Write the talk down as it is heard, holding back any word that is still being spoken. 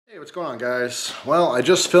Hey, what's going on, guys? Well, I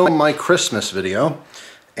just filmed my Christmas video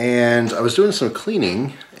and I was doing some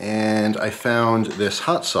cleaning and I found this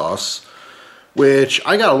hot sauce, which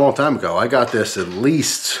I got a long time ago. I got this at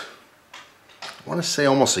least, I want to say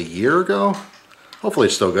almost a year ago. Hopefully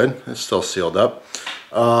it's still good. It's still sealed up.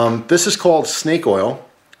 This is called Snake Oil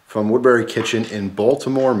from Woodbury Kitchen in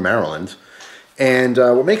Baltimore, Maryland. And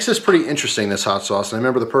what makes this pretty interesting, this hot sauce, and I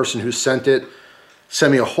remember the person who sent it sent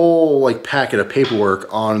me a whole packet of paperwork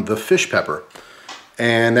on the fish pepper.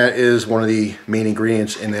 And that is one of the main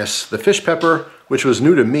ingredients in this. The fish pepper, which was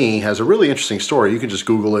new to me, has a really interesting story. You can just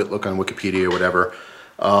Google it, look on Wikipedia or whatever.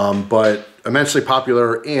 But immensely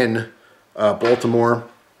popular in Baltimore.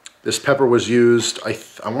 This pepper was used,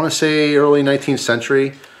 I want to say early 19th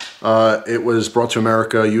century. It was brought to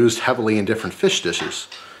America, used heavily in different fish dishes.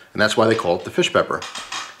 And that's why they call it the fish pepper.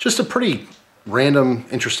 Just a pretty random,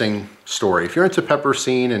 interesting story. If you're into pepper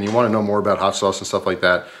scene and you want to know more about hot sauce and stuff like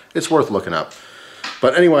that, it's worth looking up.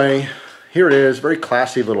 But anyway, here it is, very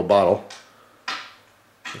classy little bottle.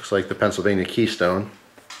 Looks like the Pennsylvania Keystone,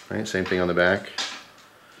 right? Same thing on the back.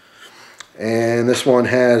 And this one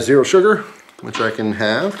has 0 sugar, which I can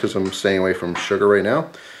have because I'm staying away from sugar right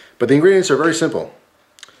now. But the ingredients are very simple.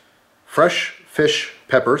 Fresh fish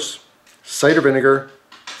peppers, cider vinegar,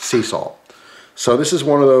 sea salt. So this is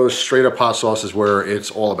one of those straight up hot sauces where it's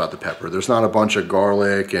all about the pepper. There's not a bunch of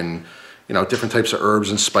garlic and different types of herbs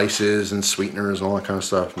and spices and sweeteners and all that kind of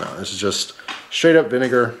stuff. No, this is just straight up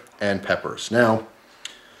vinegar and peppers. Now,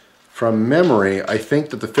 from memory, I think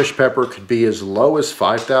that the fish pepper could be as low as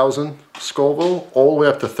 5,000 Scoville all the way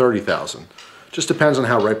up to 30,000. Just depends on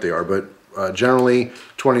how ripe they are, but generally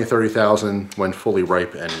 20 to 30,000 when fully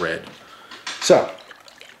ripe and red. So,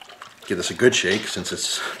 give this a good shake since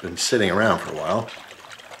it's been sitting around for a while.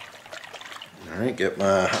 Alright, get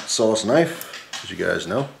my hot sauce knife, as you guys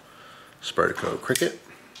know. Spyderco Cricut.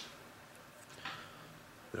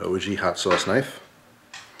 The OG hot sauce knife.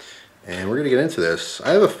 And we're going to get into this. I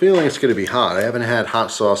have a feeling it's going to be hot. I haven't had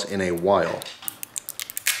hot sauce in a while.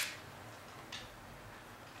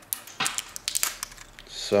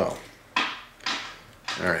 So,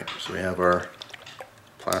 alright, so we have our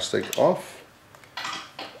plastic off.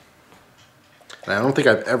 And I don't think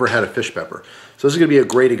I've ever had a fish pepper. So this is going to be a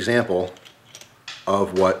great example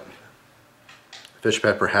of what fish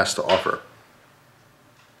pepper has to offer.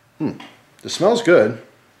 This smells good.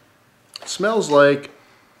 It smells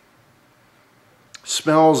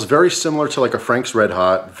very similar to a Frank's Red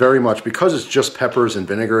Hot. Very much, because it's just peppers and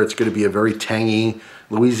vinegar, it's going to be a very tangy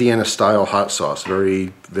Louisiana style hot sauce.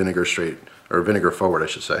 Very vinegar forward, I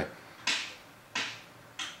should say.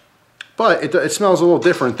 But it smells a little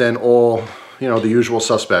different than all the usual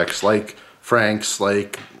suspects like Frank's,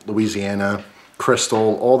 like Louisiana,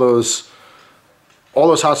 Crystal. All those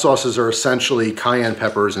hot sauces are essentially cayenne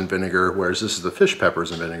peppers and vinegar, whereas this is the fish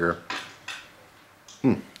peppers and vinegar.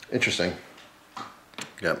 Interesting.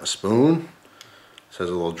 Got my spoon. This has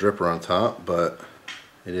a little dripper on top, but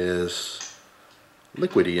it is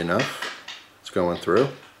liquidy enough. It's going through.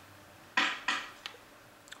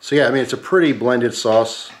 So yeah, I mean, it's a pretty blended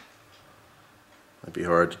sauce. Might be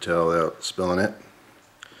hard to tell without spilling it.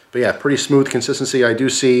 But yeah, pretty smooth consistency. I do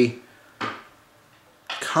see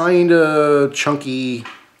kind of chunky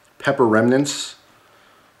pepper remnants.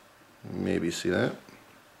 Maybe see that.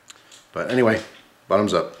 But anyway,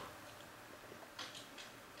 bottoms up.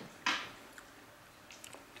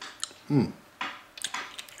 The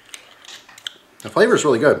flavor is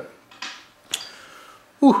really good.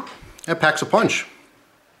 Whew, that packs a punch.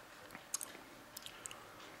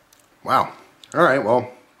 Wow. All right, well,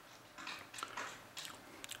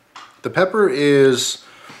 the pepper's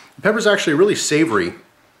actually really savory.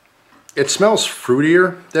 It smells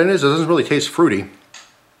fruitier than it is. It doesn't really taste fruity.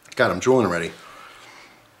 God, I'm drooling already.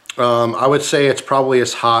 I would say it's probably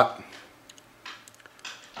as hot.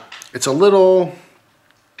 It's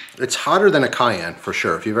hotter than a cayenne for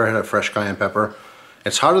sure. If you've ever had a fresh cayenne pepper,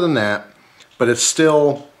 it's hotter than that, but it's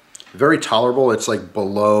still very tolerable. It's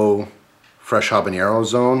below fresh habanero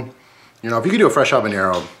zone. If you could do a fresh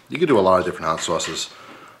habanero, you could do a lot of different hot sauces.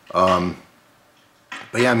 But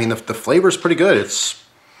yeah, I mean, the flavor is pretty good.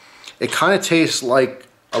 It kind of tastes like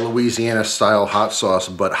a Louisiana style hot sauce,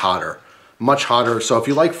 but hotter, much hotter. So if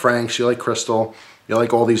you like Frank's, you like Crystal, you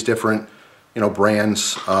like all these different,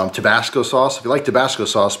 brands, Tabasco sauce. If you like Tabasco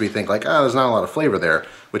sauce, but you think there's not a lot of flavor there,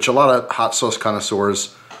 which a lot of hot sauce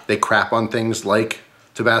connoisseurs, they crap on things like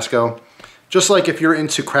Tabasco. Just like if you're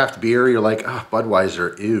into craft beer, you're like,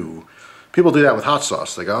 Budweiser, ew. People do that with hot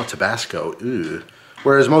sauce. They go, Tabasco, ew.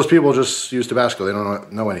 Whereas most people just use Tabasco. They don't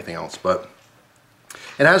know anything else. But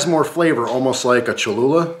it has more flavor, almost like a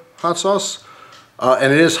Cholula hot sauce.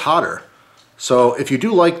 and it is hotter. So if you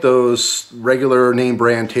do like those regular name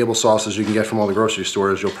brand table sauces you can get from all the grocery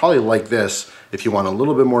stores, you'll probably like this if you want a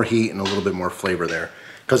little bit more heat and a little bit more flavor there.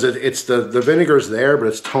 Because it's the vinegar's there, but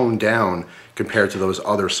it's toned down compared to those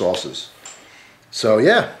other sauces. So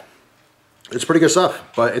yeah, it's pretty good stuff,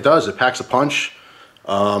 but it packs a punch.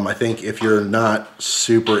 I think if you're not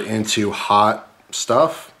super into hot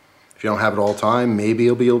stuff, if you don't have it all the time, maybe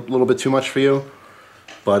it'll be a little bit too much for you.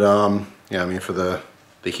 But yeah, I mean, for the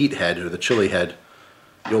heat head or the chili head,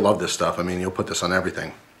 you'll love this stuff. I mean, you'll put this on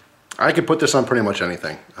everything. I could put this on pretty much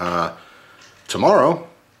anything. Tomorrow,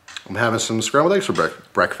 I'm having some scrambled eggs for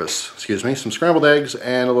breakfast. Excuse me, some scrambled eggs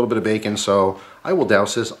and a little bit of bacon, so I will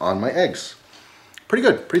douse this on my eggs. Pretty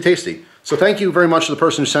good, pretty tasty. So thank you very much to the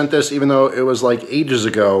person who sent this, even though it was like ages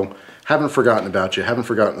ago. Haven't forgotten about you, haven't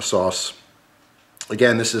forgotten the sauce.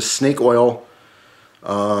 Again, this is snake oil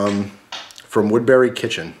from Woodbury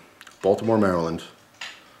Kitchen, Baltimore, Maryland.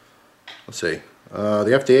 Let's see.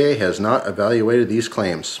 The FDA has not evaluated these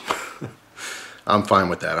claims. I'm fine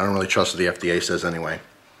with that. I don't really trust what the FDA says anyway.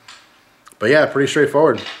 But yeah, pretty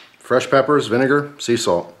straightforward. Fresh peppers, vinegar, sea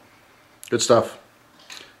salt. Good stuff.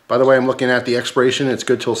 By the way, I'm looking at the expiration. It's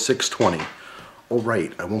good till 6/20. Oh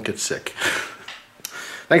right, I won't get sick.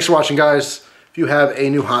 Thanks for watching, guys. If you have a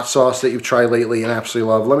new hot sauce that you've tried lately and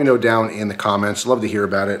absolutely love, let me know down in the comments. Love to hear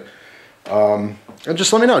about it. And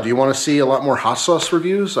just let me know, do you want to see a lot more hot sauce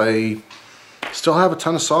reviews? I still have a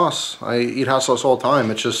ton of sauce. I eat hot sauce all the time.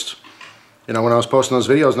 It's just, you know, when I was posting those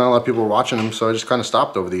videos, not a lot of people were watching them, so I just kind of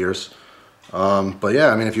stopped over the years. But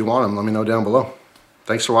yeah, I mean, if you want them, let me know down below.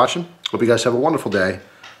 Thanks for watching. Hope you guys have a wonderful day,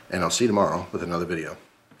 and I'll see you tomorrow with another video.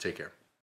 Take care.